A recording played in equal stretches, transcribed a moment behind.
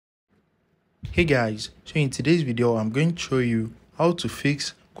Hey guys, so in today's video I'm going to show you how to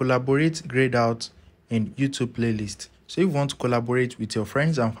fix collaborate grayed out in YouTube playlist. So if you want to collaborate with your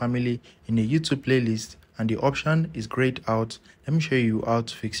friends and family in a YouTube playlist and the option is grayed out, let me show you how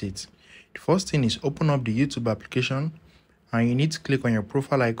to fix it. The first thing is open up the YouTube application and you need to click on your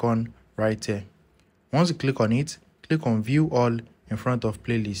profile icon right here. Once you click on it, click on view all in front of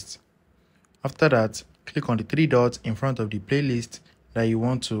playlist. After that, click on the three dots in front of the playlist that you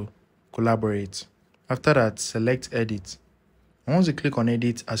want to collaborate. After that, select edit. Once you click on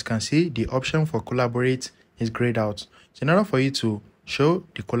edit, as you can see, the option for collaborate is grayed out. So in order for you to show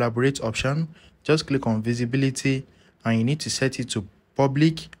the collaborate option, just click on visibility and you need to set it to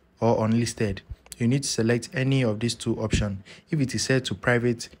public or unlisted. You need to select any of these two options. If it is set to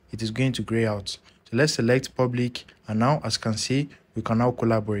private, it is going to gray out. So let's select public, and now as you can see, we can now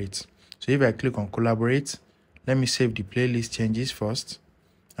collaborate. So if I click on collaborate, let me save the playlist changes first.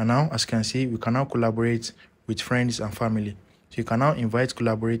 And now as you can see, we can now collaborate with friends and family. So you can now invite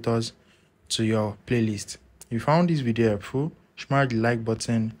collaborators to your playlist. If you found this video helpful, smash the like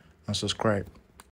button and subscribe.